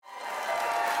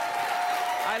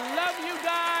love you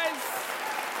guys.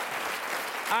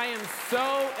 I am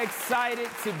so excited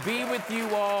to be with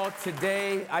you all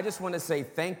today. I just want to say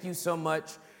thank you so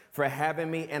much for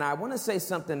having me. And I want to say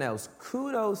something else.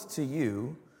 Kudos to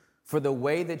you for the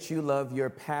way that you love your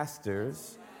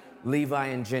pastors, Levi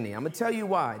and Jenny. I'm going to tell you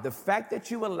why. The fact that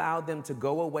you allowed them to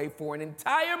go away for an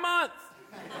entire month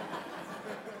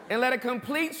and let a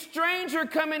complete stranger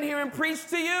come in here and preach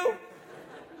to you,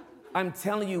 I'm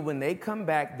telling you, when they come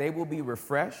back, they will be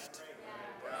refreshed.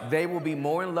 They will be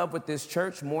more in love with this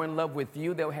church, more in love with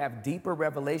you. They'll have deeper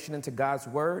revelation into God's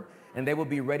word, and they will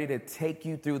be ready to take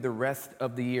you through the rest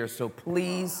of the year. So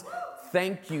please,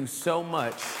 thank you so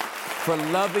much for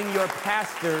loving your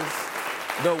pastors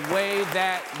the way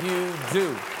that you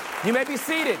do. You may be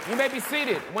seated. You may be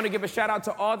seated. I want to give a shout out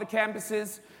to all the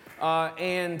campuses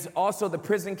and also the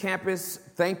prison campus.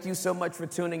 Thank you so much for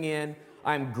tuning in.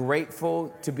 I'm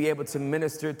grateful to be able to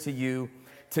minister to you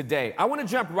today. I want to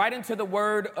jump right into the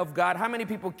Word of God. How many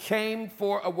people came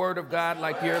for a Word of God?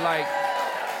 Like you're like,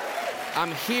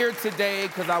 I'm here today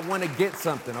because I want to get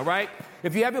something, all right?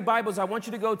 If you have your Bibles, I want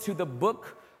you to go to the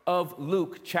book of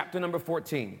Luke, chapter number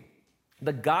 14.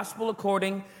 The Gospel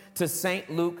according to St.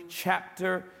 Luke,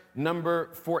 chapter number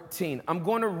 14. I'm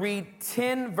going to read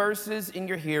 10 verses in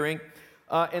your hearing.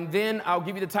 And then I'll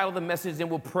give you the title of the message, and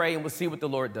we'll pray, and we'll see what the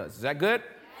Lord does. Is that good?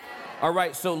 Yeah. All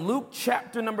right, so Luke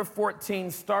chapter number 14,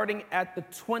 starting at the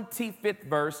 25th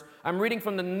verse. I'm reading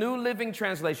from the New Living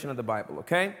Translation of the Bible,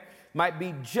 okay? Might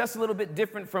be just a little bit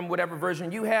different from whatever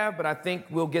version you have, but I think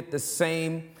we'll get the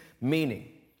same meaning.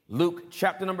 Luke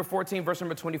chapter number 14, verse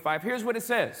number 25. Here's what it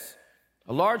says.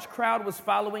 A large crowd was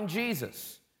following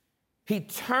Jesus. He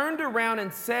turned around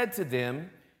and said to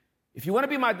them, "If you want to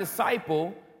be my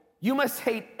disciple, you must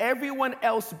hate everyone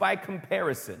else by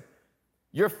comparison.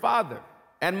 Your father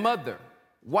and mother,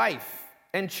 wife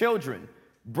and children,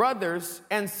 brothers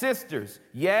and sisters.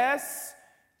 Yes,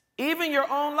 even your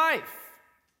own life.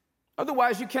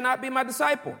 Otherwise, you cannot be my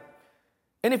disciple.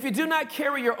 And if you do not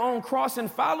carry your own cross and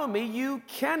follow me, you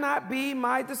cannot be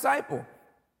my disciple.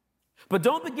 But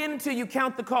don't begin until you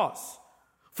count the cost.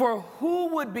 For who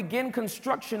would begin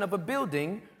construction of a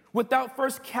building without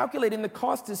first calculating the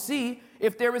cost to see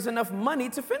if there is enough money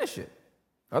to finish it?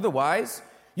 Otherwise,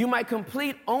 you might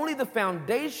complete only the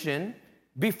foundation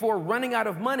before running out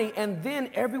of money, and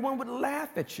then everyone would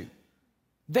laugh at you.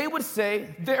 They would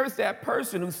say, 'There's that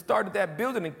person who started that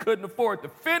building and couldn't afford to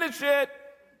finish it.'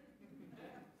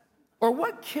 Or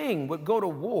what king would go to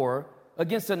war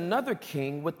against another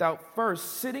king without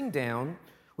first sitting down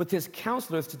with his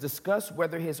counselors to discuss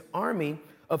whether his army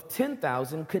of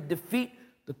 10,000 could defeat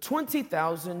the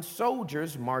 20,000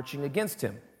 soldiers marching against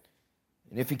him?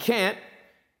 And if he can't,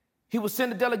 he will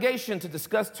send a delegation to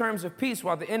discuss terms of peace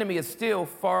while the enemy is still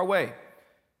far away.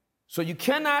 So you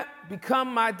cannot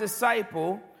become my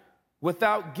disciple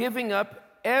without giving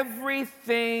up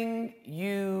everything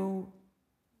you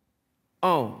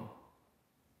own."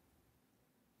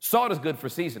 Salt is good for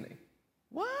seasoning.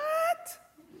 What?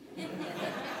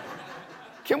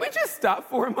 Can we just stop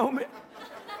for a moment?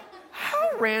 How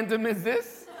random is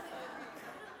this?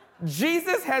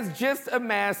 Jesus has just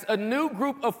amassed a new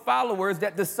group of followers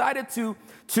that decided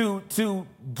to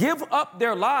give up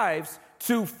their lives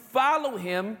to follow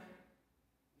him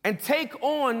and take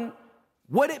on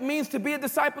what it means to be a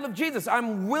disciple of Jesus.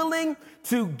 I'm willing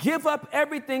to give up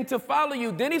everything to follow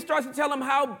you. Then he starts to tell them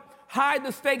how high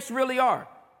the stakes really are.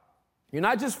 You're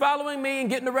not just following me and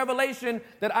getting the revelation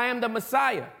that I am the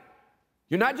Messiah.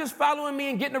 You're not just following me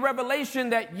and getting the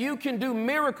revelation that you can do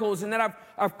miracles and that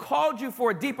I've called you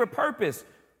for a deeper purpose.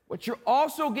 What you're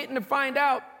also getting to find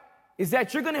out is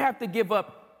that you're going to have to give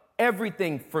up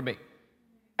everything for me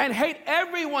and hate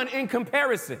everyone in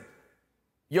comparison.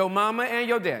 Your mama and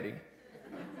your daddy,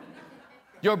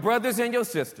 your brothers and your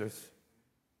sisters,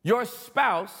 your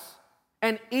spouse,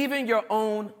 and even your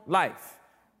own life.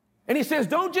 And he says,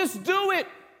 don't just do it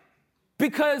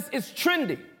because it's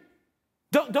trendy.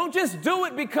 Don't just do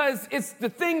it because it's the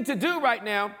thing to do right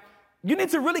now. You need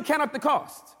to really count up the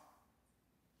cost.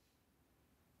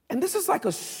 And this is like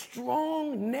a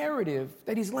strong narrative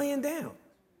that he's laying down.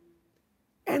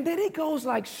 And then he goes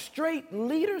like straight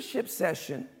leadership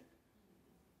session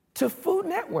to Food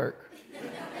Network.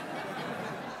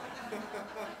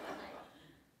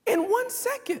 In 1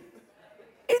 second.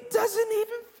 It doesn't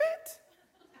even fit.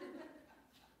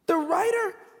 The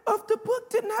writer of the book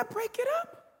did not break it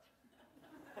up.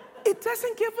 It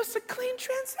doesn't give us a clean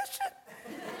transition.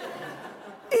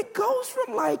 It goes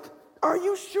from like, are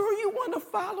you sure you want to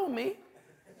follow me?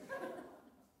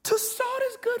 To salt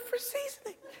is good for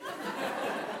seasoning.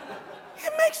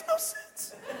 It makes no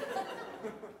sense.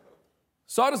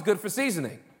 Salt is good for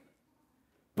seasoning.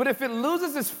 But if it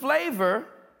loses its flavor,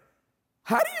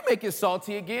 how do you make it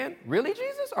salty again? Really,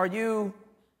 Jesus? Are you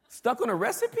stuck on a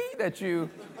recipe that you...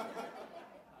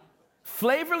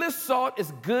 Flavorless salt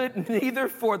is good neither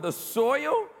for the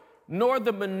soil nor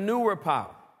the manure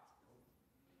pile.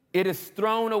 It is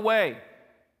thrown away.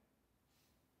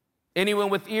 Anyone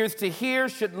with ears to hear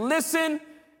should listen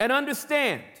and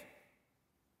understand.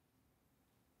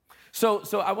 So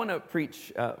I want to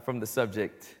preach from the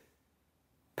subject,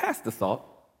 pass the salt.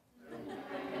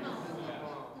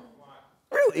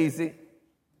 Real easy.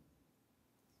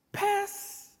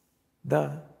 Pass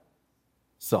the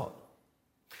salt.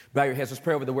 Bow your heads. Let's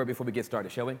pray over the word before we get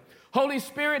started, shall we? Holy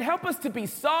Spirit, help us to be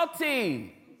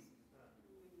salty.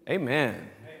 Amen.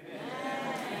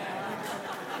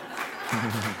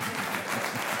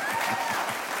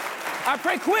 I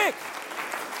pray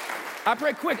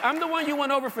quick. I'm the one you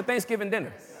won over for Thanksgiving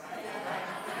dinner.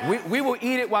 We will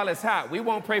eat it while it's hot. We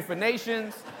won't pray for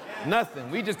nations,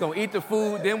 nothing. We just gonna eat the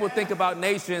food, then we'll think about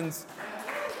nations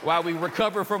while we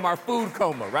recover from our food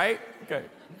coma, right? Okay.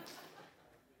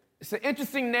 It's an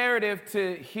interesting narrative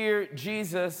to hear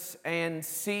Jesus and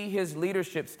see his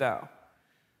leadership style.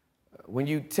 When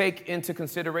you take into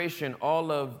consideration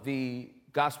all of the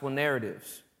gospel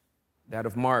narratives, that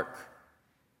of Mark,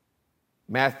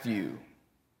 Matthew,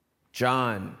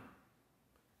 John,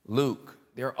 Luke,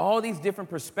 there are all these different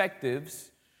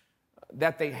perspectives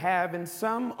that they have, and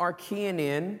some are keying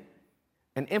in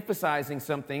and emphasizing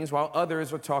some things while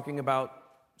others are talking about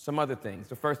some other things.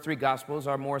 The first three gospels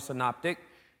are more synoptic,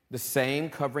 the same,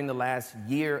 covering the last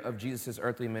year of Jesus'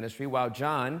 earthly ministry, while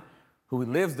John, who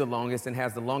lives the longest and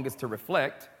has the longest to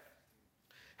reflect,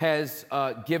 has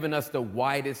given us the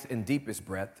widest and deepest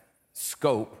breadth,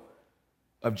 scope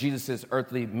of Jesus'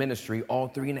 earthly ministry, all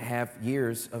 3.5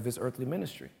 years of his earthly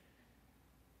ministry.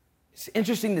 It's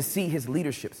interesting to see his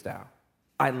leadership style.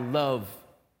 I love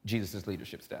Jesus'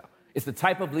 leadership style. It's the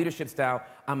type of leadership style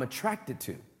I'm attracted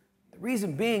to. The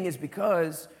reason being is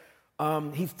because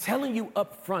he's telling you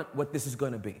up front what this is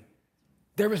going to be.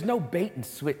 There is no bait and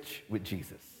switch with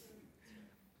Jesus.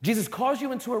 Jesus calls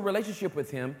you into a relationship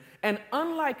with him, and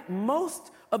unlike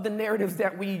most of the narratives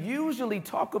that we usually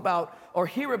talk about or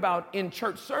hear about in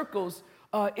church circles,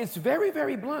 it's very,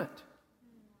 very blunt.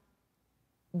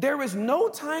 There is no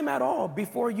time at all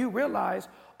before you realize,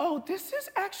 oh, this is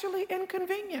actually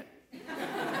inconvenient.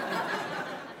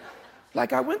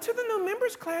 Like, I went to the new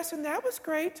members class, and that was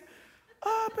great.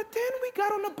 But then we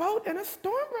got on a boat and a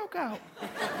storm broke out.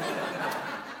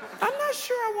 I'm not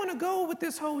sure I want to go with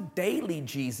this whole daily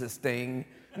Jesus thing.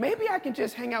 Maybe I can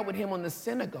just hang out with him on the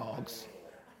synagogues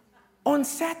on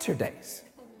Saturdays.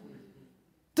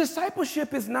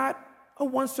 Discipleship is not a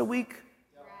once-a-week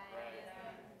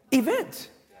event.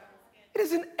 It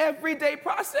is an everyday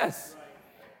process.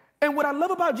 And what I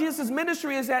love about Jesus'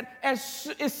 ministry is that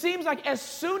it seems like as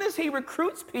soon as he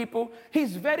recruits people,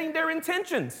 he's vetting their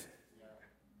intentions.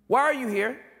 Why are you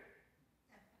here?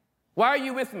 Why are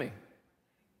you with me?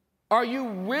 Are you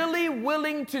really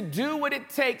willing to do what it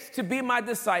takes to be my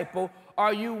disciple?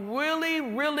 Are you really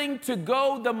willing to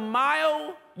go the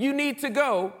mile you need to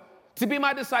go to be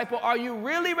my disciple? Are you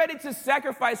really ready to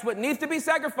sacrifice what needs to be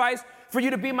sacrificed for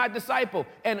you to be my disciple?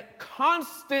 And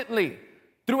constantly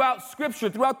throughout Scripture,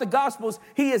 throughout the Gospels,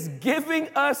 he is giving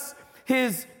us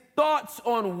his thoughts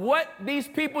on what these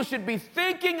people should be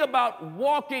thinking about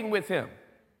walking with him.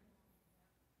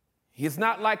 He is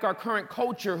not like our current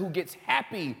culture who gets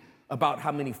happy about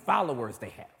how many followers they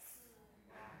have.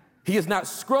 He is not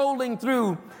scrolling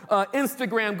through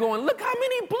Instagram going, look how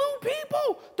many blue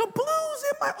people, the blues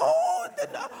in my,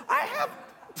 I have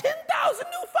 10,000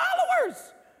 new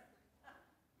followers.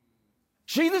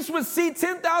 Jesus would see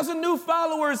 10,000 new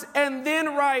followers and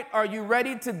then write, are you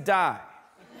ready to die?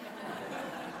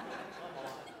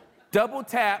 Double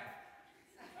tap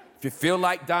if you feel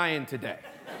like dying today.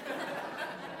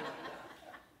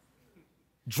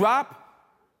 Drop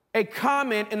a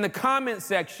comment in the comment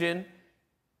section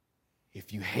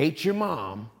if you hate your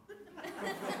mom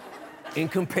in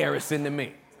comparison to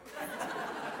me.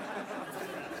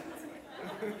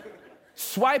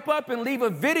 Swipe up and leave a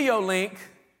video link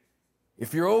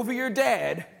if you're over your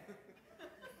dad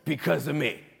because of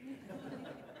me.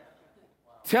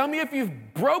 Tell me if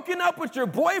you've broken up with your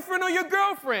boyfriend or your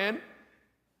girlfriend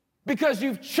because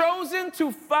you've chosen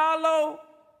to follow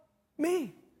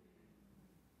me.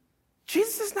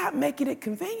 Jesus is not making it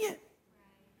convenient.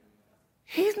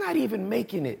 He's not even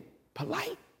making it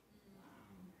polite.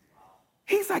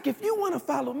 He's like, if you want to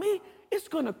follow me, it's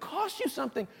going to cost you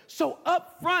something. So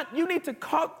up front, you need to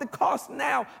cut the cost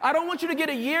now. I don't want you to get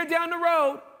a year down the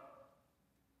road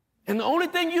And the only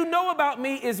thing you know about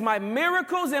me is my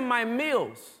miracles and my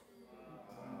meals.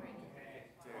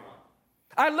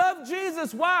 I love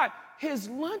Jesus. Why? His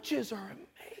lunches are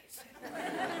amazing.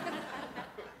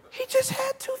 He just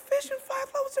had 2 fish and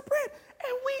 5 loaves of bread,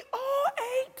 and we all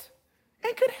ate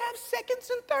and could have seconds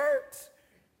and thirds.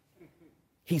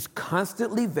 He's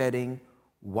constantly vetting,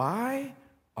 why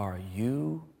are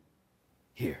you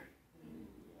here?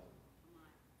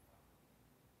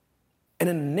 And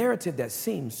in a narrative that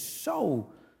seems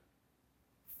so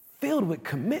filled with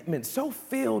commitment, so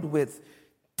filled with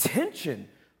tension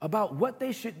about what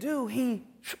they should do, he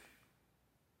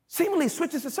seemingly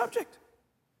switches the subject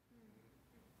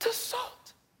to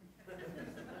salt.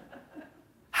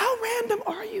 How random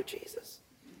are you, Jesus?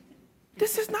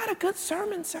 This is not a good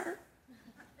sermon, sir.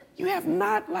 You have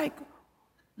not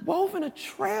woven a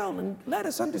trail and let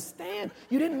us understand.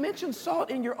 You didn't mention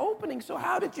salt in your opening, so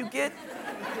how did you get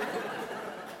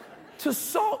to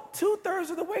salt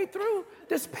 2/3 of the way through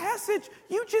this passage?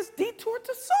 You just detoured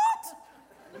to salt.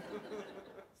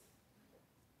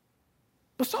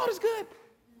 But salt is good.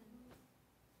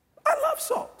 I love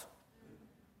salt.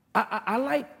 I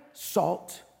like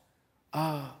salt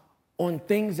on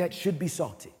things that should be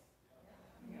salty,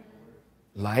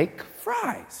 like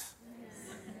fries.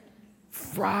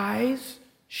 Fries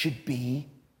should be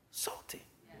salty.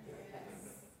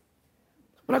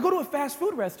 When I go to a fast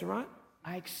food restaurant,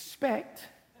 I expect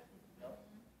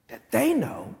that they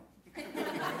know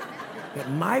that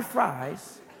my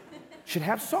fries should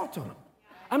have salt on them.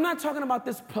 I'm not talking about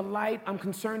this polite, I'm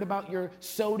concerned about your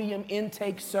sodium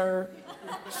intake, sir,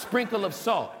 sprinkle of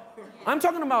salt. I'm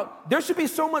talking about there should be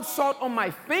so much salt on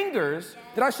my fingers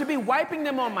that I should be wiping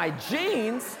them on my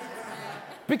jeans,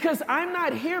 because I'm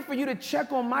not here for you to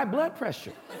check on my blood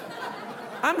pressure.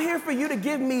 I'm here for you to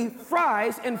give me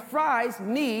fries, and fries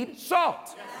need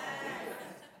salt.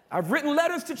 I've written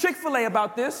letters to Chick-fil-A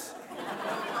about this,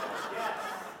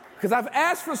 because I've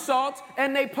asked for salt,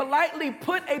 and they politely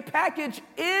put a package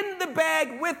in the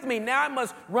bag with me. Now I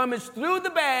must rummage through the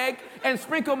bag and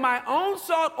sprinkle my own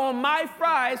salt on my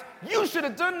fries. You should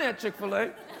have done that,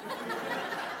 Chick-fil-A.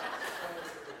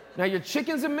 Now your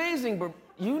chicken's amazing, but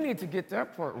you need to get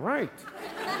that part right.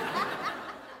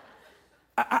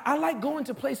 I like going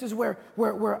to places where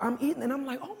I'm eating and I'm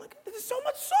like, oh my God, there's so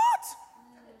much salt.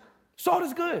 Salt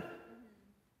is good.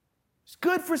 It's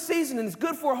good for seasoning. It's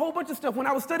good for a whole bunch of stuff. When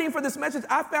I was studying for this message,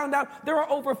 I found out there are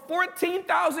over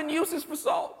 14,000 uses for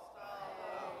salt.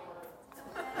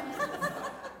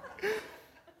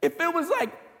 If it was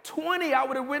like 20, I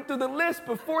would have went through the list,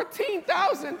 but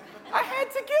 14,000, I had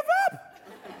to give up.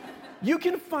 You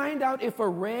can find out if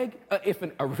an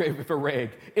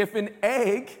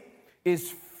egg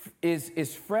is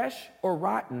fresh or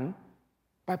rotten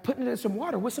by putting it in some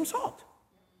water with some salt.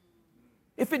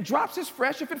 If it drops, it's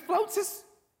fresh. If it floats,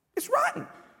 it's rotten.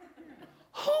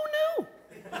 Who knew?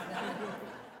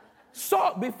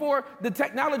 Salt, before the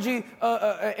technology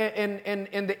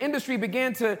and the industry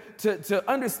began to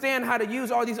understand how to use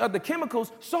all these other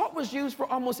chemicals, salt was used for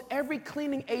almost every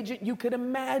cleaning agent you could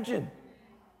imagine.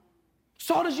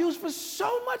 Salt is used for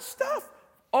so much stuff.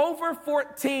 Over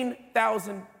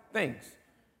 14,000 things.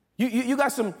 You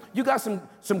got some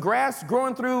grass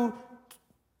growing through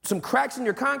some cracks in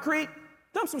your concrete.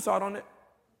 Dump some salt on it.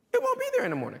 It won't be there in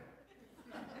the morning.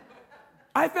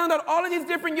 I found out all of these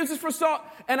different uses for salt,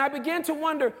 and I began to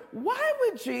wonder, why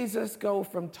would Jesus go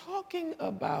from talking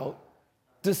about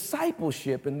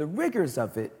discipleship and the rigors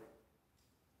of it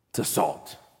to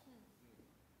salt?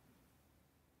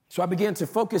 So I began to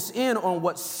focus in on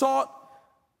what salt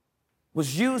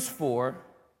was used for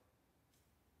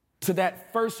to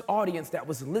that first audience that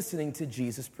was listening to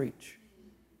Jesus preach.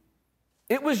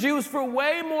 It was used for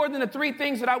way more than the 3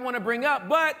 things that I want to bring up,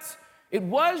 but it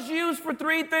was used for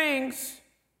 3 things,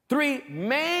 3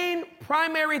 main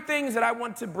primary things that I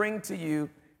want to bring to you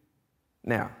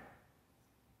now.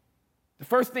 The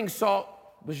first thing salt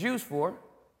was used for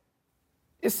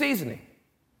is seasoning.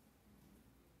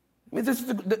 I mean, this is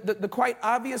the quite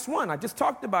obvious one. I just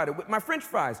talked about it with my French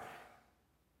fries.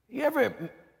 You ever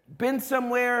been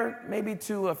somewhere, maybe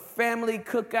to a family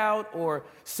cookout or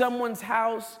someone's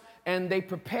house, and they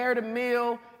prepared a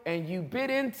meal, and you bit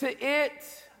into it,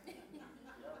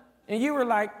 and you were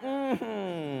like,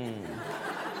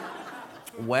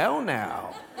 well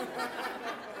now.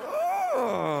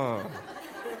 Oh.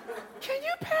 Can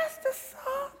you pass the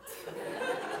salt?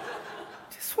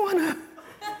 Just want to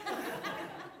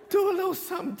do a little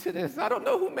something to this. I don't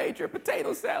know who made your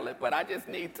potato salad, but I just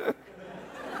need to.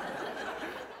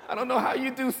 I don't know how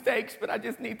you do steaks, but I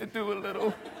just need to do a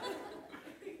little.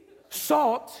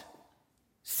 Salt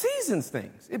seasons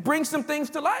things. It brings some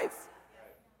things to life.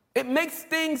 It makes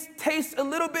things taste a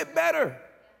little bit better.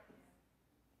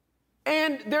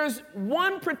 And there's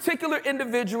one particular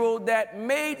individual that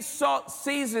made salt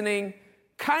seasoning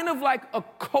kind of like a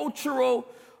cultural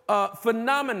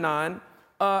phenomenon.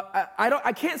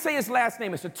 I can't say his last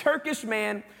name. It's a Turkish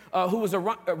man who was a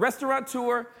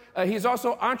restaurateur. He's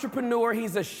also entrepreneur.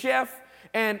 He's a chef,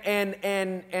 and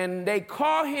they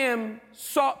call him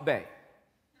Salt Bey.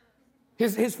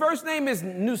 His first name is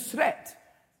Nusret,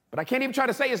 but I can't even try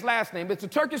to say his last name. It's a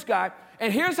Turkish guy,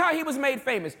 and here's how he was made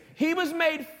famous. He was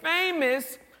made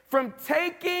famous from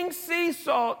taking sea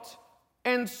salt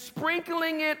and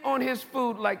sprinkling it on his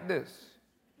food like this.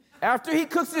 After he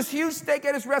cooks this huge steak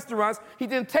at his restaurants, he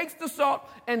then takes the salt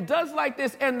and does like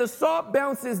this, and the salt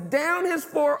bounces down his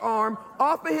forearm,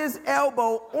 off of his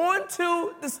elbow,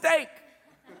 onto the steak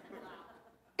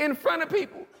in front of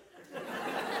people.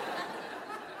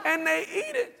 And they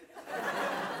eat it.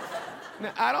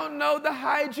 Now, I don't know the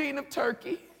hygiene of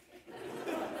Turkey,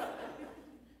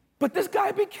 but this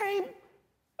guy became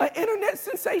an internet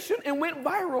sensation and went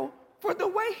viral for the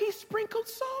way he sprinkled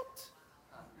salt.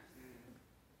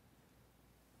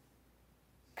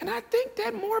 And I think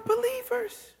that more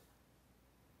believers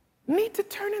need to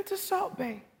turn into Salt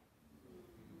Bey.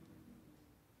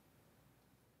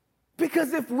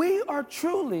 Because if we are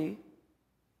truly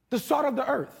the salt of the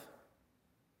earth,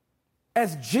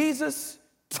 as Jesus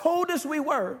told us we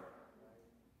were,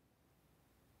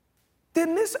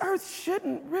 then this earth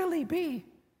shouldn't really be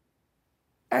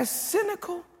as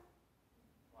cynical,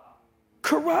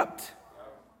 corrupt,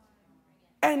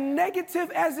 and negative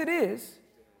as it is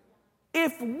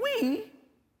if we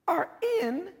are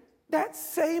in that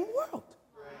same world.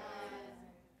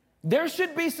 There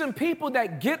should be some people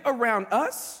that get around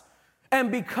us,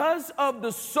 and because of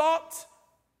the salt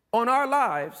on our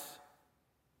lives,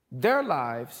 their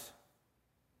lives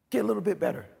get a little bit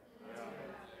better.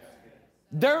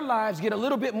 Their lives get a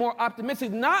little bit more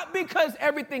optimistic, not because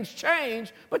everything's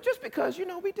changed, but just because,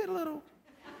 we did a little.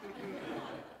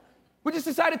 We just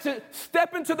decided to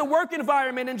step into the work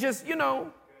environment and just,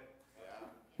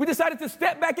 we decided to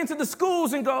step back into the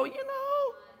schools and go,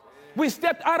 we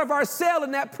stepped out of our cell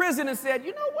in that prison and said,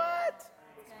 you know what?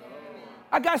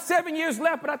 I got 7 years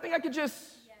left, but I think I could just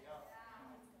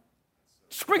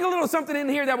sprinkle a little something in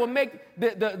here that will make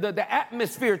the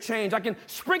atmosphere change. I can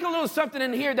sprinkle a little something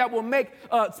in here that will make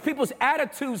people's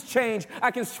attitudes change.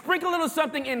 I can sprinkle a little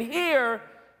something in here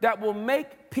that will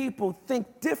make people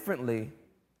think differently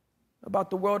about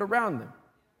the world around them.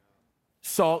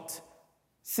 Salt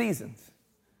seasons.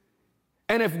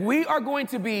 And if we are going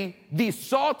to be the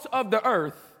salt of the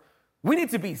earth, we need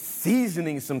to be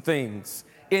seasoning some things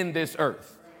in this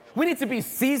earth. We need to be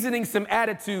seasoning some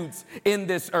attitudes in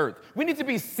this earth. We need to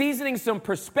be seasoning some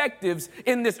perspectives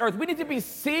in this earth. We need to be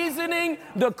seasoning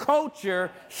the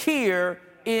culture here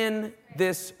in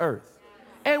this earth.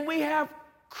 And we have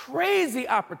crazy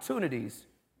opportunities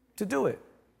to do it.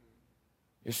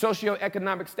 Your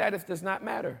socioeconomic status does not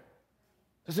matter.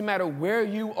 Doesn't matter where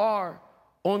you are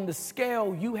on the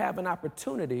scale, you have an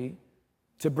opportunity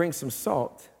to bring some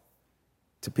salt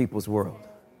to people's world.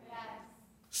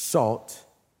 Salt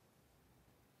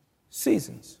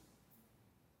seasons.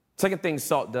 Second thing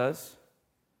salt does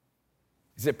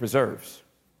is it preserves.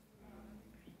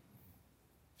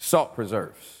 Salt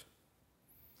preserves.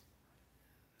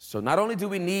 So not only do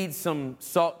we need some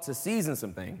salt to season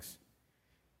some things,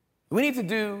 we need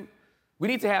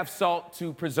to have salt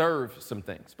to preserve some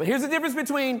things. But here's the difference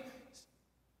between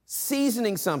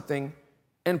seasoning something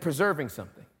and preserving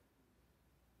something.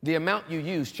 The amount you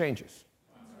use changes.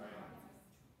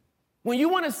 When you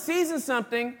want to season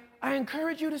something, I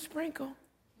encourage you to sprinkle.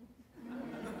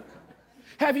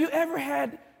 Have you ever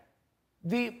had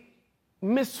the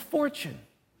misfortune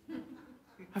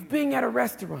of being at a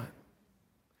restaurant,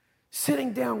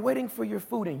 sitting down, waiting for your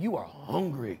food, and you are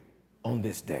hungry on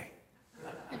this day?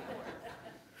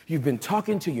 You've been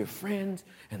talking to your friends,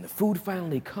 and the food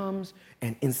finally comes,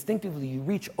 and instinctively you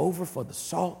reach over for the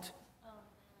salt,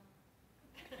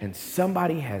 and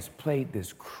somebody has played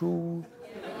this cruel,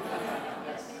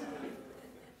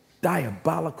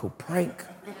 diabolical prank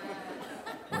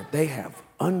where they have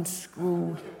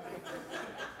unscrewed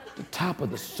the top of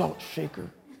the salt shaker,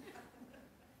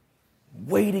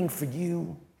 waiting for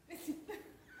you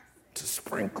to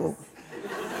sprinkle.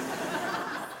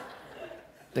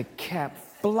 The cap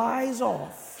flies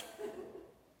off,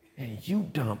 and you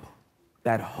dump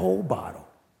that whole bottle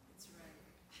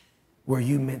where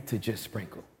you meant to just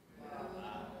sprinkle.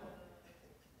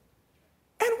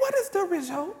 And what is the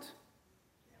result?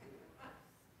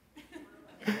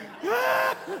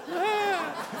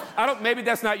 Maybe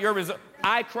that's not your result.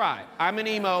 I cry. I'm an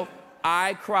emo.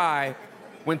 I cry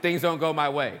when things don't go my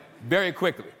way very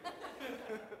quickly.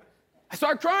 I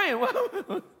start crying.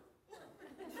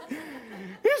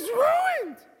 It's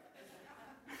ruined.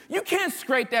 You can't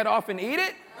scrape that off and eat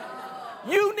it.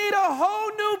 You need a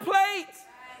whole new plate.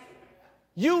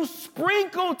 You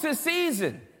sprinkle to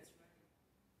season.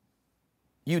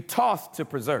 You toss to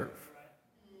preserve.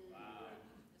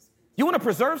 You want to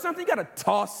preserve something? You got to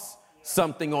toss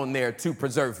something on there to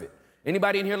preserve it.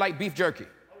 Anybody in here like beef jerky?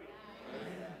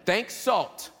 Thank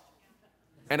salt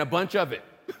and a bunch of it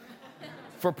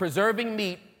for preserving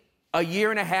meat a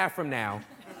year and a half from now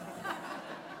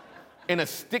in a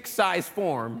stick-sized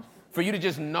form for you to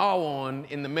just gnaw on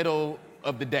in the middle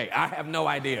of the day. I have no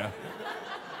idea.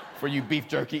 For you beef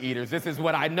jerky eaters, this is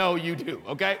what I know you do,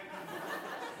 okay?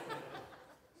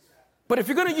 But if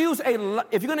you're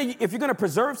gonna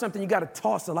preserve something, you got to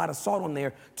toss a lot of salt on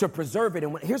there to preserve it.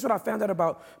 And here's what I found out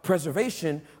about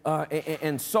preservation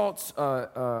and salt's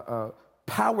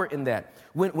power in that.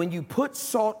 When you put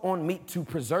salt on meat to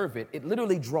preserve it, it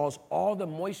literally draws all the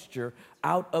moisture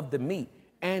out of the meat,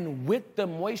 and with the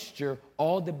moisture,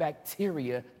 all the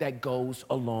bacteria that goes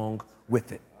along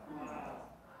with it.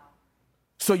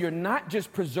 So you're not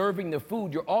just preserving the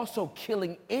food, you're also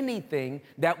killing anything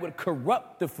that would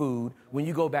corrupt the food when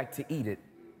you go back to eat it.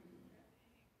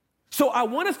 So I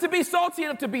want us to be salty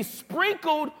enough to be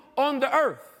sprinkled on the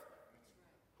earth.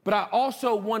 But I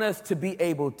also want us to be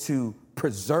able to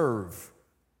preserve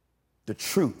the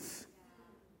truth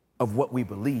of what we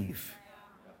believe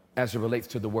as it relates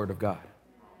to the Word of God.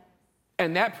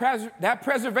 And that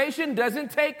preservation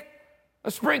doesn't take a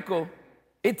sprinkle,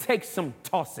 it takes some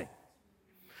tossing.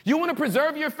 You want to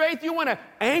preserve your faith? You want an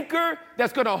anchor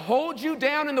that's going to hold you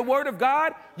down in the Word of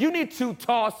God? You need to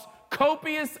toss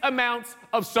copious amounts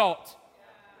of salt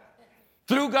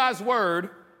through God's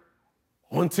Word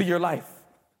onto your life.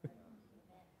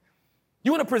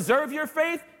 You want to preserve your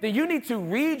faith? Then you need to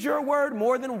read your Word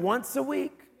more than once a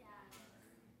week.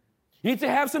 You need to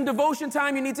have some devotion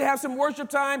time. You need to have some worship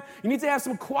time. You need to have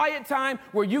some quiet time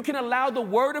where you can allow the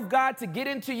Word of God to get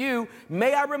into you.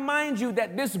 May I remind you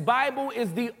that this Bible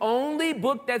is the only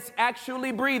book that's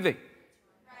actually breathing.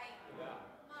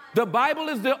 The Bible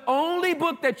is the only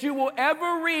book that you will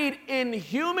ever read in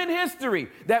human history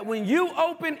that when you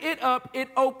open it up, it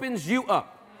opens you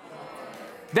up.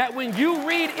 That when you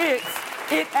read it,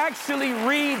 it actually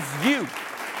reads you.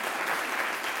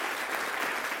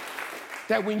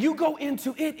 That when you go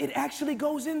into it, it actually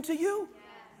goes into you.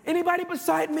 Anybody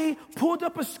beside me pulled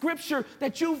up a scripture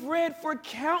that you've read for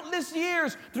countless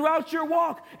years throughout your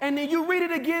walk, and then you read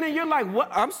it again and you're like, what?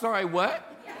 I'm sorry, what?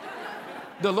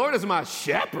 The Lord is my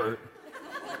shepherd.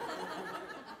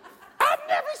 I've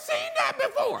never seen that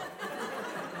before.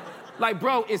 Like,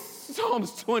 bro, it's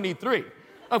Psalms 23.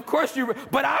 Of course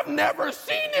but I've never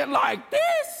seen it like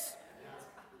this.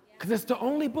 Because it's the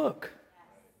only book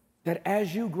that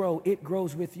as you grow, it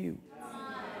grows with you.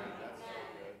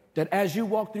 That as you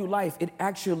walk through life, it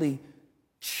actually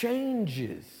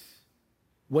changes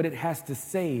what it has to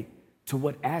say to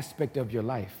what aspect of your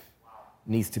life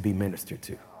needs to be ministered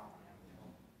to.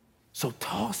 So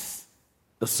toss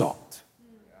the salt.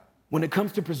 When it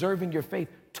comes to preserving your faith,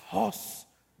 toss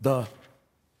the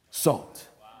salt.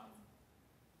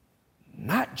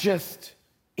 Not just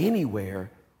anywhere,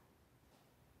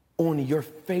 on your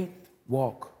faith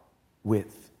walk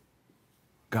with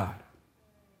God.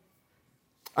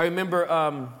 I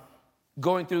remember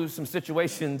going through some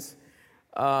situations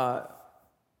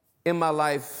in my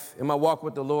life, in my walk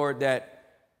with the Lord, that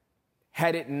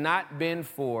had it not been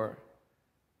for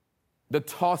the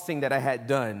tossing that I had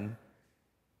done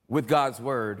with God's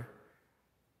word,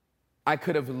 I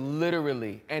could have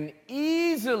literally and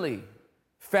easily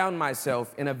found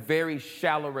myself in a very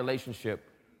shallow relationship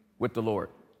with the Lord.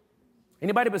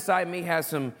 Anybody beside me has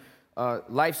some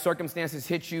life circumstances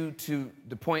hit you to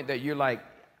the point that you're like,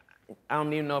 I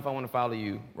don't even know if I want to follow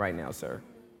you right now, sir?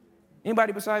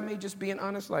 Anybody beside me just being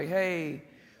honest, like, hey,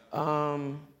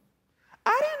 I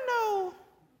didn't know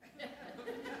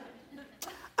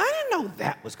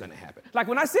that was going to happen. Like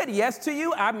when I said yes to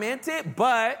you, I meant it,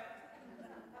 but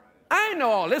I didn't know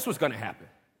all this was going to happen.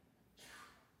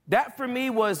 That for me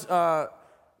was the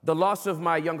loss of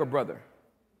my younger brother.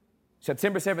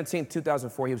 September 17th,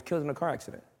 2004, he was killed in a car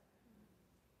accident.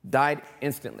 Died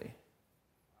instantly.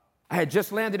 I had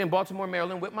just landed in Baltimore,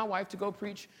 Maryland with my wife to go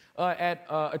preach at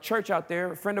a church out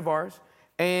there, a friend of ours.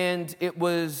 And it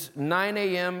was 9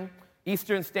 a.m.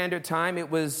 Eastern Standard Time. It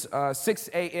was 6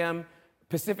 a.m.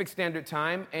 Pacific Standard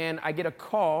Time. And I get a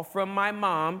call from my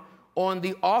mom on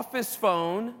the office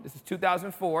phone. This is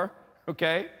 2004,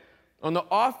 okay? on the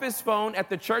office phone at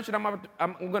the church that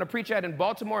I'm going to preach at in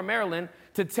Baltimore, Maryland,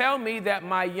 to tell me that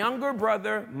my younger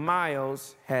brother,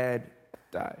 Miles, had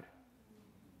died.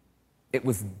 It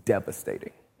was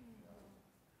devastating.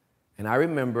 And I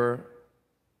remember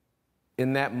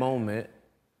in that moment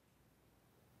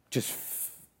just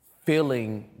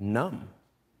feeling numb.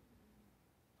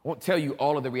 I won't tell you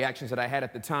all of the reactions that I had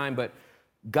at the time, but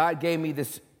God gave me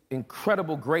this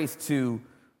incredible grace to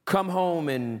come home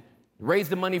and raise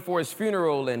the money for his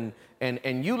funeral and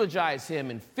eulogize him.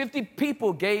 And 50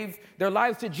 people gave their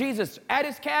lives to Jesus at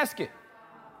his casket.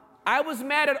 I was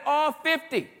mad at all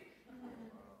 50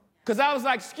 because I was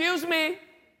like, excuse me,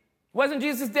 wasn't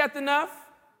Jesus' death enough?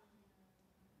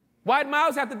 Why'd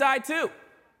Miles have to die too?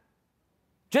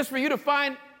 Just for you to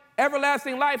find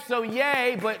everlasting life, so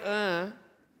yay, but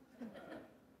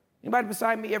Anybody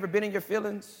beside me ever been in your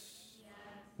feelings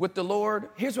with the Lord?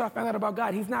 Here's what I found out about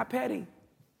God. He's not petty.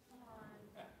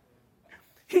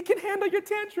 He can handle your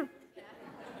tantrum.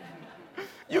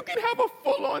 You can have a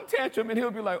full-on tantrum and he'll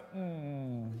be like,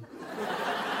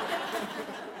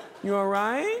 You all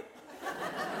right?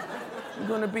 You're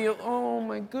gonna be, oh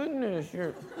my goodness,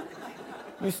 you're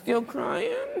still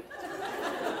crying?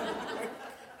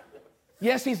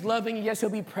 Yes, he's loving, and yes,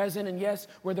 he'll be present, and yes,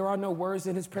 where there are no words,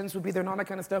 then his presence will be there and all that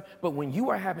kind of stuff. But when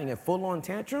you are having a full-on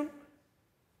tantrum,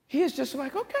 he is just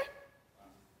like, okay,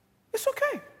 it's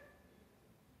okay.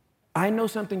 I know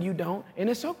something you don't, and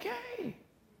it's okay.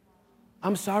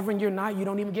 I'm sovereign, you're not, you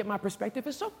don't even get my perspective,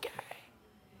 it's okay.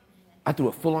 I threw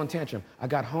a full-on tantrum. I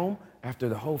got home after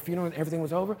the whole funeral and everything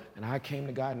was over, and I came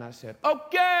to God and I said,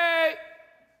 okay.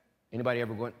 Anybody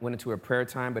ever went into a prayer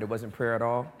time, but it wasn't prayer at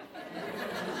all?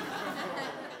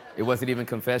 It wasn't even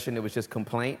confession, it was just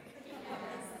complaint.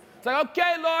 It's like,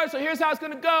 okay, Lord, so here's how it's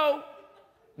gonna go.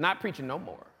 Not preaching no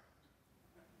more.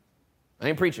 I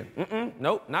ain't preaching.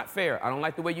 Nope, not fair. I don't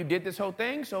like the way you did this whole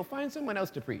thing, so find someone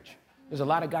else to preach. There's a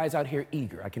lot of guys out here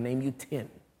eager. I can name you 10.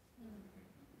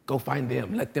 Go find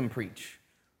them, let them preach.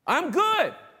 I'm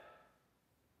good.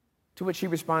 To which he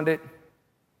responded,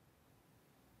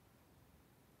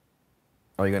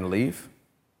 are you gonna leave?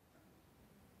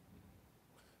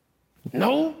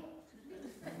 No.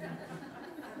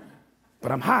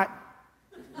 But I'm hot.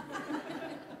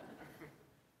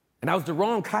 And I was the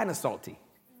wrong kind of salty.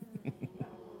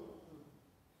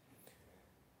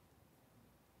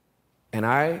 And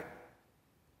I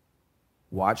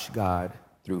watched God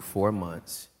through 4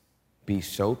 months be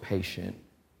so patient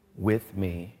with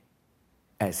me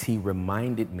as he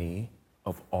reminded me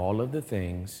of all of the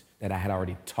things that I had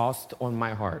already tossed on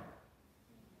my heart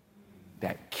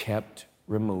that kept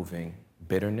removing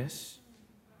bitterness,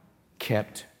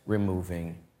 kept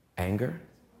removing anger,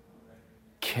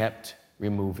 kept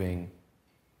removing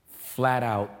flat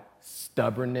out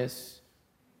stubbornness,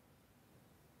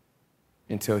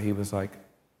 until he was like,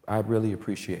 I really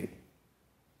appreciate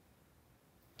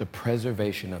the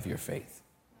preservation of your faith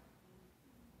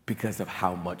because of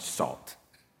how much salt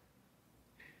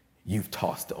you've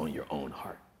tossed on your own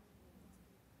heart.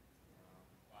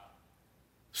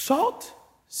 Salt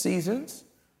seasons,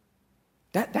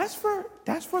 that's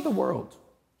for the world.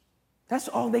 That's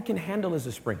all they can handle is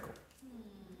a sprinkle.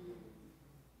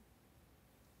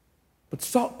 But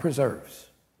salt preserves.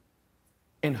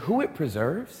 And who it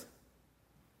preserves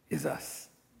is us.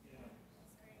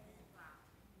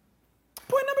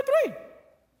 Point number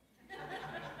 3.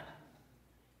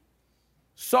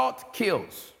 Salt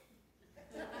kills.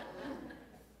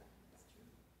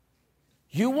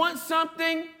 You want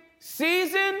something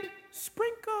seasoned?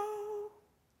 Sprinkle.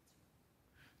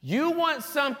 You want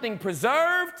something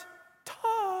preserved?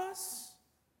 Toss.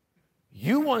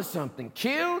 You want something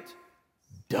killed?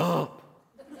 Dump.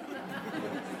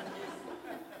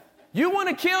 You want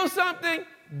to kill something?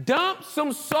 Dump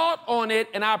some salt on it,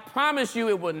 and I promise you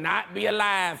it will not be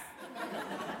alive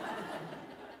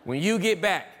when you get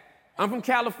back. I'm from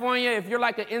California. If you're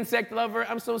like an insect lover,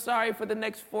 I'm so sorry for the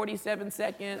next 47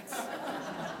 seconds.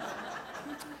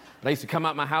 I used to come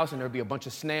out my house, and there'd be a bunch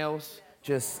of snails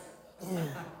just...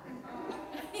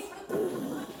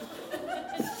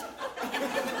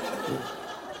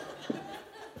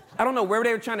 I don't know where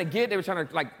they were trying to get. They were trying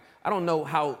to, I don't know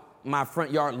how my front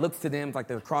yard looks to them, like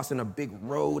they're crossing a big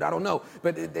road. I don't know.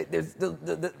 But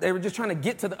they were just trying to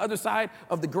get to the other side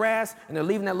of the grass, and they're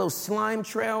leaving that little slime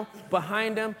trail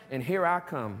behind them, and here I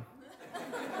come.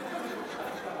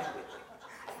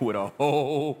 With a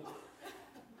whole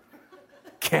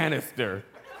canister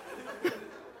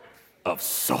of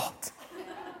salt.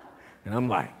 And I'm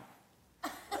like,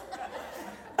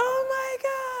 oh my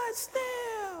God,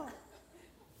 snail.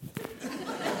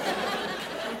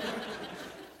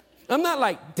 I'm not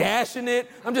like dashing it.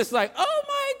 I'm just like, oh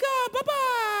my God,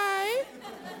 bye-bye.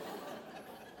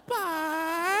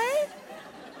 Bye.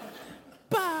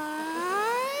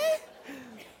 Bye.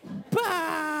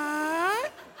 Bye.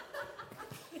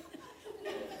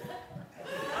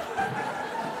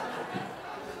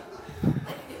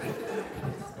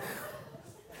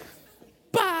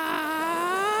 Bye.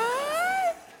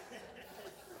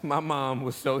 My mom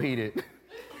was so heated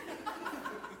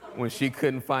when she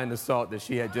couldn't find the salt that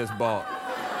she had just bought.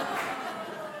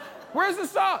 Where's the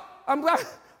salt? I'm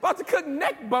about to cook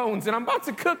neck bones and I'm about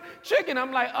to cook chicken.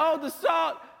 I'm like, oh, the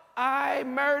salt. I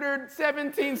murdered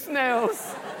 17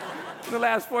 snails in the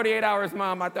last 48 hours,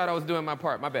 Mom. I thought I was doing my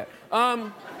part. My bad.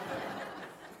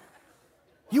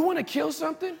 You want to kill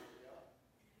something?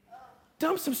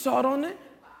 Dump some salt on it.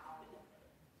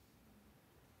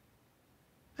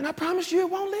 And I promise you it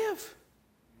won't live.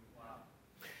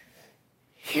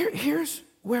 Here's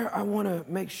where I want to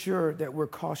make sure that we're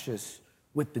cautious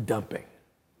with the dumping.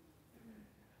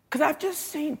 Because I've just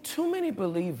seen too many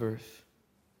believers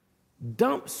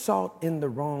dump salt in the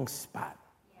wrong spot.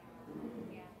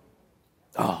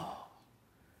 Oh,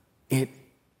 it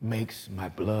makes my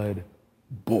blood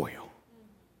boil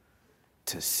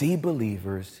to see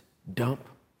believers dump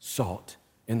salt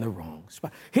in the wrong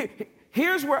spot.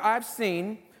 Here's where I've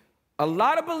seen a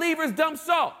lot of believers dump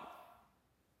salt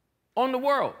on the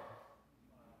world,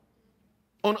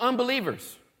 on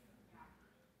unbelievers.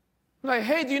 Like,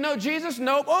 hey, do you know Jesus?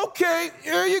 Nope. Okay,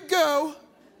 here you go.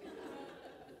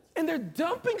 And they're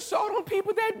dumping salt on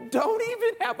people that don't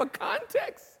even have a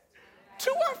context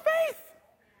to our faith.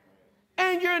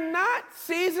 And you're not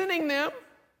seasoning them.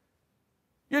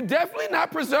 You're definitely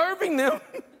not preserving them.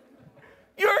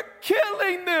 You're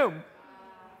killing them.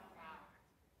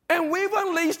 And we've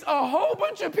unleashed a whole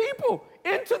bunch of people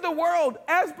into the world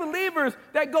as believers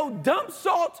that go dump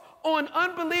salt on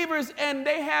unbelievers, and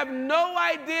they have no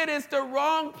idea it's the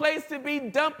wrong place to be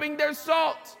dumping their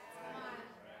salt.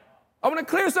 I want to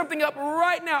clear something up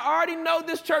right now. I already know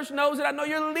this church knows it. I know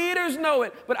your leaders know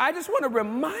it. But I just want to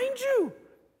remind you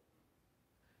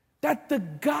that the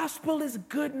gospel is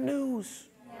good news.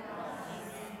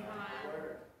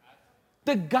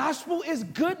 The gospel is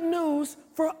good news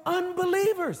for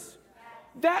unbelievers.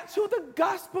 That's who the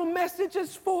gospel message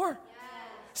is for.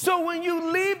 So when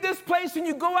you leave this place and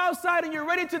you go outside and you're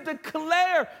ready to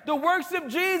declare the works of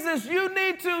Jesus, you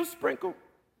need to sprinkle.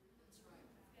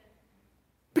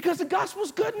 Because the gospel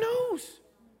is good news.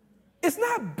 It's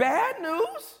not bad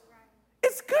news.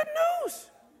 It's good news.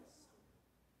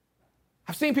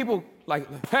 I've seen people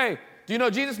like, hey, do you know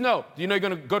Jesus? No. Do you know you're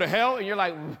going to go to hell? And you're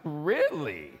like,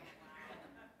 really?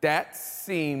 That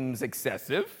seems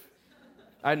excessive.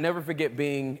 I never forget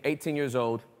being 18 years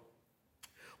old,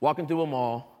 walking through a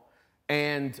mall,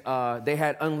 and they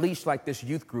had unleashed like this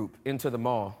youth group into the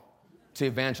mall to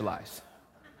evangelize,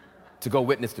 to go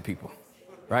witness to people,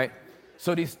 right?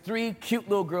 So these 3 cute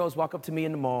little girls walk up to me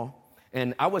in the mall,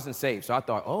 and I wasn't saved, so I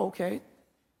thought, oh, okay,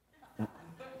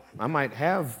 I might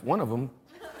have one of them.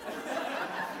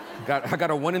 I got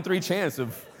a 1 in 3 chance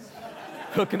of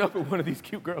hooking up with one of these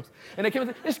cute girls. And they came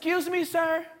and said, excuse me,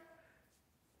 sir,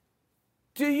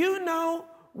 do you know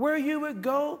where you would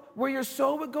go, where your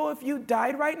soul would go if you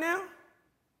died right now?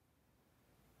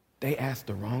 They asked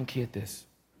the wrong kid this.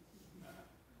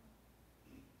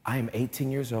 I am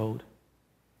 18 years old,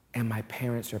 and my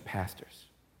parents are pastors.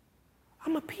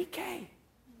 I'm a PK.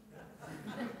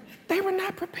 They were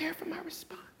not prepared for my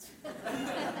response.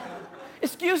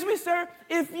 Excuse me, sir,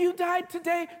 if you died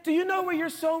today, do you know where your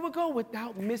soul would go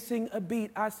without missing a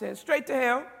beat? I said, straight to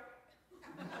hell.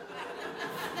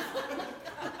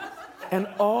 And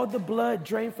all the blood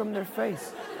drained from their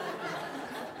face.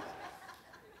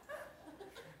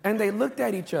 And they looked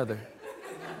at each other.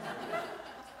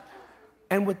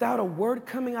 And without a word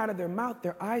coming out of their mouth,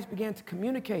 their eyes began to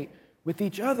communicate with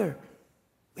each other.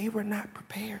 We were not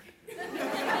prepared.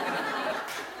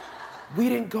 We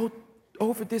didn't go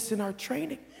over this in our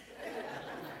training.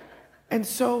 And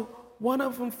so one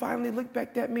of them finally looked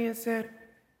back at me and said,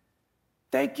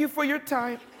 thank you for your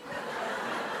time.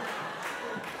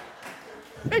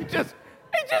 He just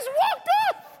walked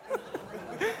off.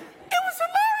 It was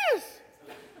hilarious.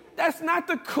 That's not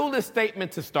the coolest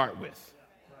statement to start with.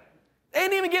 They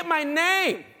didn't even get my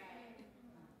name.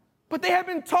 But they have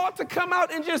been taught to come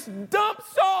out and just dump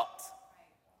salt.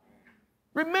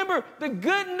 Remember, the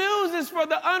good news is for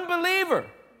the unbeliever.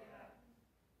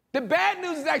 The bad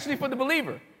news is actually for the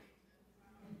believer.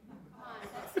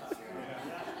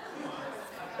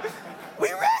 We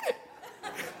read it.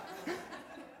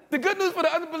 The good news for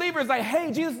the unbeliever is like,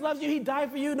 hey, Jesus loves you. He died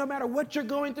for you. No matter what you're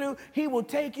going through, he will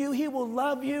take you. He will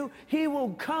love you. He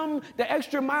will come the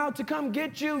extra mile to come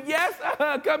get you. Yes,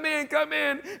 come in, come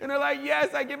in. And they're like,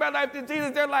 yes, I give my life to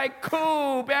Jesus. They're like,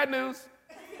 cool, bad news.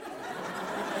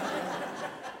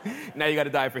 Now you got to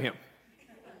die for him.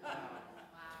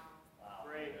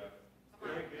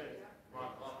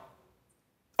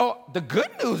 Oh, the good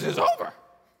news is over.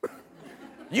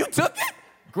 You took it?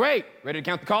 Great. Ready to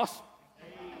count the cost?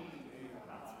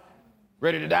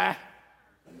 Ready to die?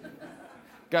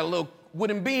 Got a little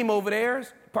wooden beam over there.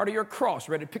 It's part of your cross.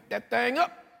 Ready to pick that thing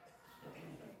up?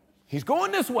 He's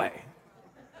going this way.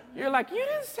 You're like, you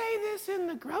didn't say this in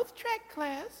the growth track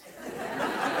class.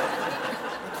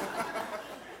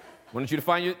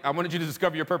 I wanted you to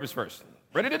discover your purpose first.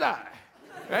 Ready to die,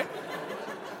 right?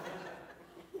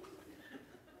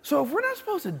 So if we're not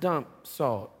supposed to dump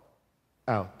salt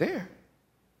out there,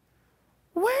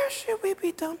 where should we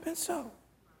be dumping salt?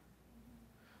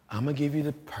 I'm going to give you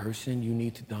the person you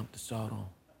need to dump the salt on.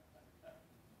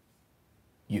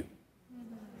 You.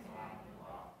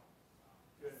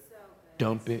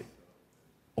 Dump it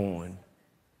on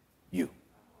you.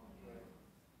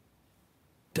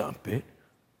 Dump it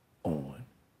on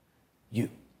you.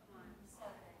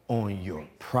 On your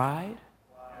pride,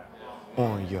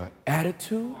 on your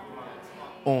attitude,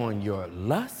 on your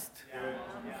lust,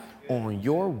 on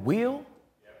your will,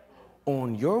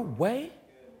 on your way,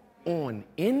 on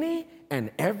any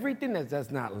and everything that does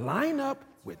not line up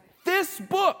with this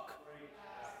book.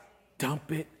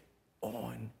 Dump it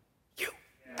on you.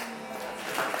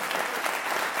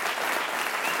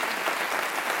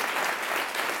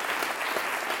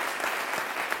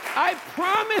 I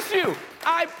promise you,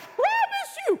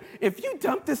 if you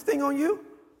dump this thing on you,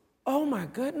 oh my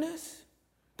goodness,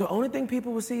 the only thing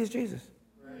people will see is Jesus.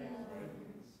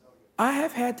 I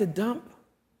have had to dump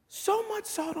so much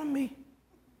salt on me.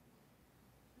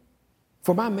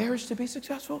 For my marriage to be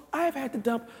successful, I have had to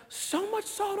dump so much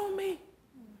salt on me.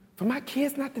 For my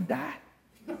kids not to die.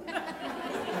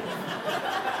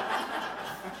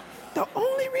 The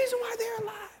only reason why they're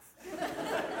alive,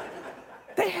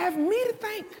 they have me to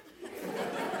thank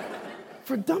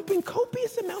for dumping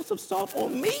copious amounts of salt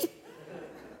on me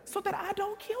so that I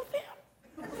don't kill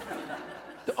them.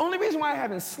 The only reason why I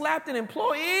haven't slapped an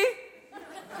employee,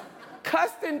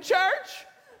 cussed in church,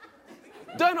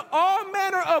 done all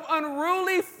manner of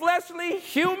unruly, fleshly,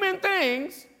 human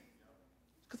things,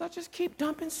 because I just keep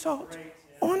dumping salt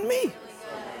on me.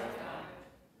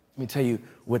 Let me tell you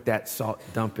what that salt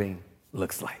dumping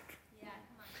looks like.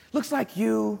 Looks like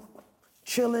you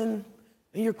chilling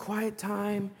in your quiet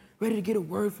time, ready to get a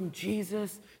word from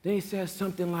Jesus. Then he says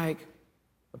something like,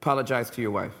 apologize to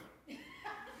your wife.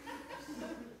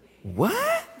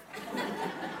 What?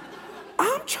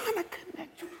 I'm trying to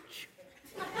connect with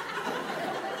you.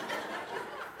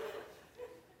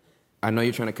 I know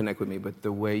you're trying to connect with me, but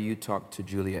the way you talked to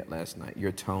Juliet last night,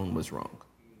 your tone was wrong.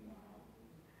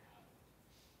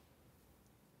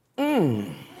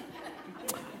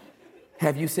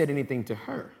 Have you said anything to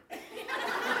her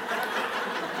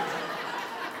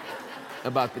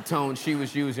about the tone she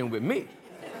was using with me?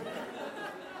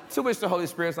 To which the Holy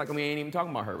Spirit's like, we ain't even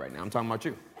talking about her right now. I'm talking about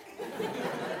you.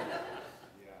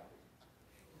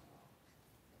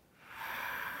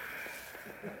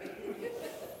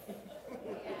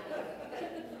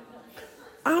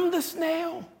 I'm the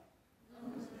snail.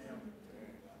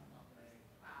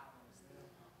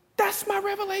 That's my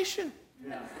revelation.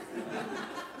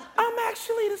 I'm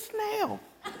actually the snail.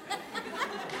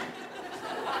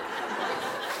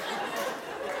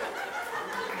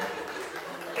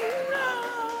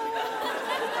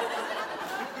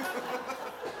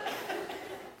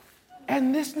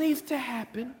 And this needs to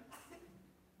happen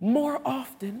more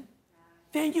often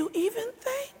than you even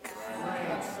think.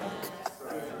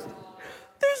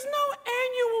 There's no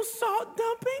annual salt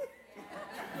dumping.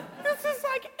 This is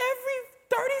like every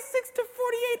 36 to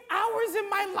 48 hours in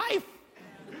my life.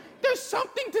 There's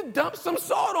something to dump some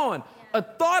salt on. A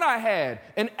thought I had,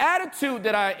 an attitude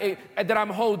that I'm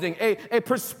holding, a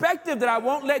perspective that I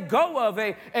won't let go of,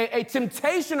 a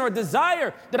temptation or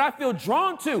desire that I feel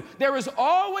drawn to. There is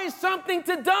always something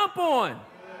to dump on.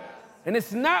 And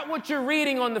it's not what you're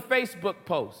reading on the Facebook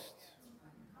post.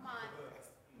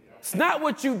 It's not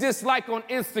what you dislike on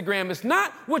Instagram. It's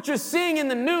not what you're seeing in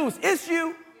the news. It's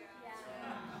you.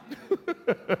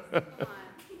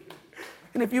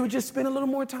 And if you would just spend a little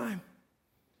more time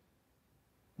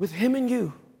with him and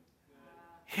you,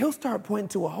 he'll start pointing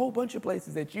to a whole bunch of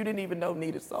places that you didn't even know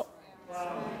needed salt.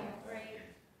 Wow.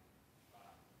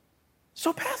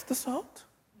 So pass the salt.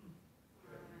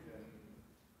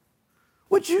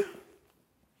 Would you?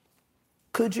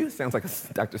 Could you? Sounds like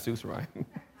a Dr. Seuss rhyme.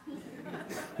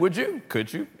 Would you?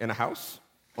 Could you? In a house?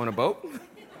 On a boat?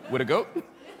 With a goat?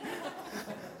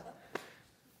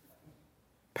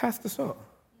 Pass the salt.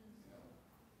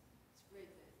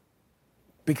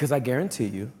 Because I guarantee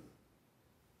you,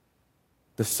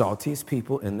 the saltiest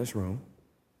people in this room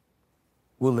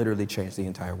will literally change the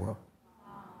entire world.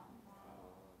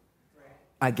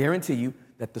 I guarantee you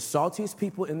that the saltiest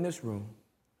people in this room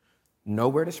know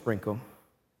where to sprinkle,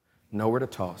 know where to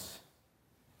toss,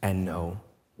 and know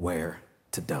where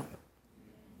to dump.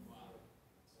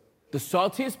 The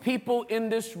saltiest people in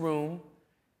this room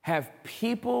have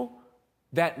people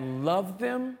that love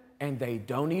them and they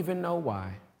don't even know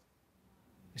why.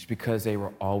 It's because they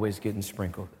were always getting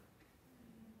sprinkled.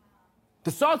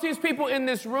 The saltiest people in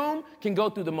this room can go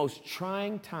through the most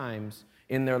trying times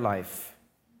in their life,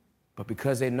 but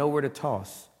because they know where to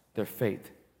toss, their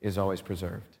faith is always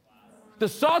preserved. The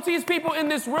saltiest people in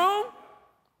this room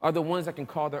are the ones that can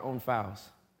call their own fouls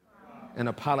and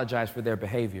apologize for their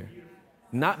behavior.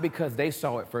 Not because they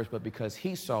saw it first, but because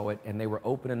he saw it and they were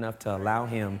open enough to allow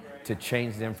him to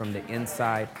change them from the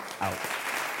inside out.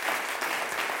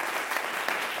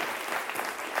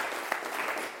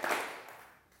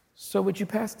 So would you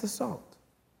pass the salt?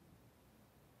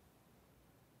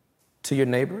 To your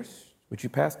neighbors, would you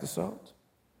pass the salt?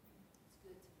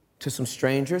 To some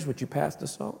strangers, would you pass the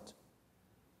salt?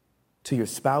 To your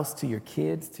spouse, to your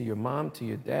kids, to your mom, to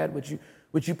your dad,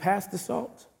 would you pass the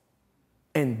salt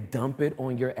and dump it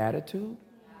on your attitude?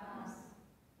 Yes.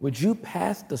 Would you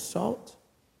pass the salt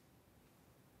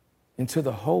until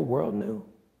the whole world knew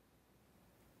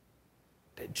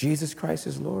that Jesus Christ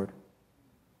is Lord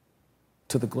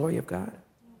to the glory of God?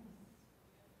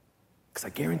 Because I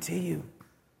guarantee you,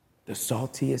 the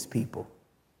saltiest people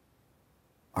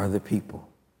are the people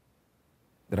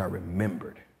that are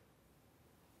remembered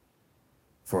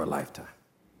for a lifetime.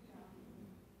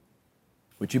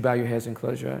 Would you bow your heads and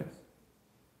close your eyes?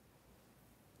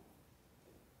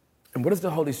 And what is the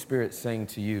Holy Spirit saying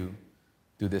to you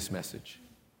through this message?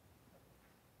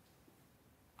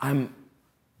 I'm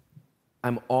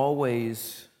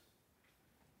always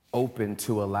open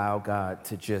to allow God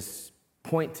to just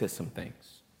point to some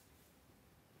things.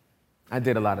 I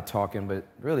did a lot of talking, but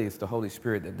really it's the Holy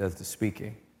Spirit that does the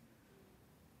speaking.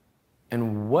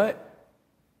 And what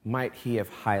might he have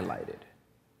highlighted,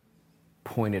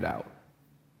 pointed out,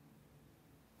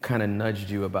 kind of nudged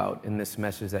you about in this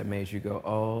message that made you go,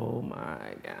 oh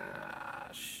my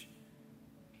gosh,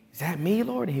 is that me,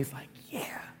 Lord? And he's like,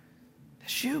 yeah,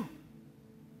 that's you.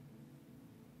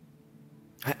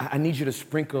 I need you to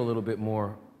sprinkle a little bit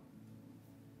more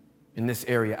in this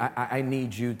area. I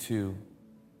need you to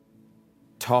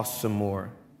toss some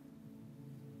more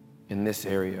in this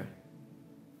area.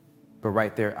 But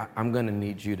right there, I'm going to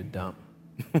need you to dump.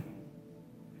 I'm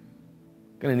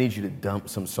going to need you to dump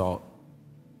some salt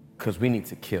because we need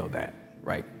to kill that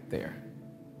right there.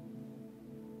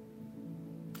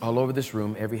 All over this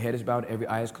room, every head is bowed, every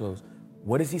eye is closed.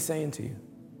 What is he saying to you?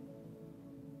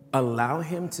 Allow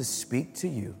him to speak to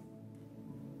you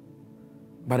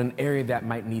about an area that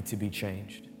might need to be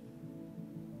changed.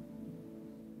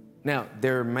 Now,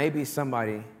 there may be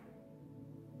somebody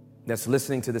that's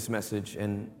listening to this message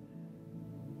and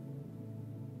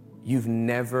you've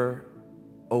never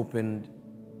opened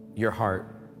your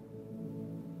heart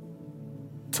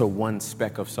to one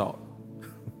speck of salt.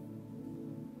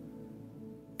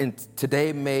 And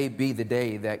today may be the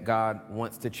day that God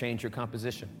wants to change your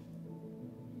composition.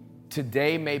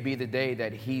 Today may be the day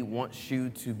that he wants you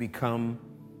to become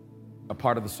a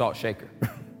part of the salt shaker.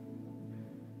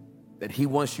 That he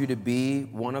wants you to be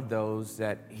one of those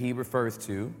that he refers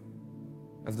to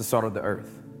as the salt of the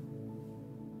earth.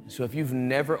 So if you've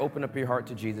never opened up your heart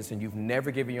to Jesus and you've never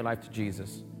given your life to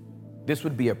Jesus, this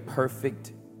would be a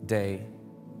perfect day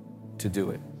to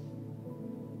do it.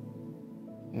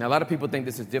 Now, a lot of people think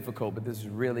this is difficult, but this is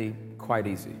really quite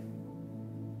easy.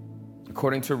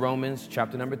 According to Romans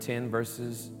chapter number 10,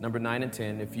 verses number 9 and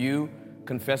 10, if you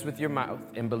confess with your mouth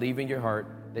and believe in your heart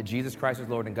that Jesus Christ is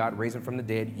Lord and God raised him from the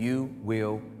dead, you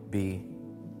will be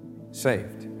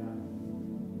saved.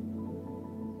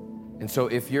 And so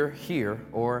if you're here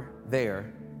or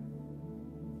there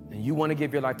and you want to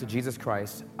give your life to Jesus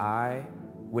Christ, I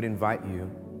would invite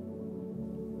you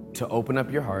to open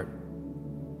up your heart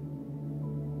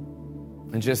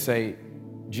and just say,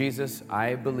 Jesus,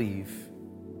 I believe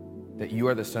that you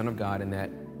are the Son of God and that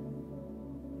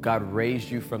God raised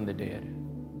you from the dead.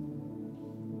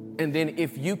 And then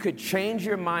if you could change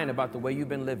your mind about the way you've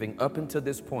been living up until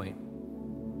this point,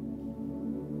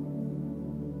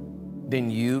 then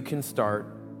you can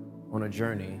start on a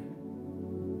journey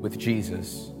with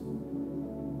Jesus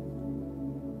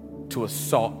to a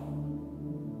salt-full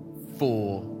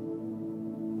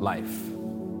life.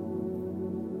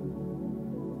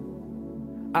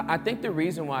 I think the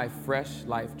reason why Fresh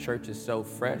Life Church is so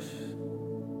fresh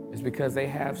is because they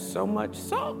have so much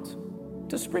salt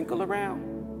to sprinkle around.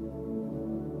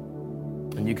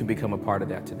 And you can become a part of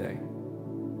that today.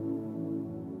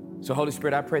 So Holy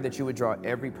Spirit, I pray that you would draw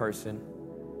every person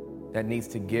that needs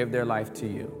to give their life to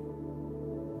you.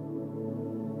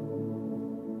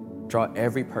 Draw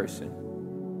every person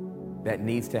that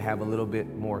needs to have a little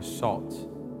bit more salt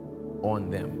on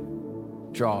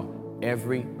them. Draw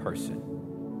every person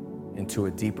into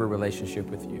a deeper relationship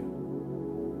with you.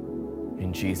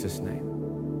 In Jesus' name,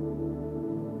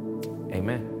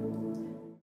 amen.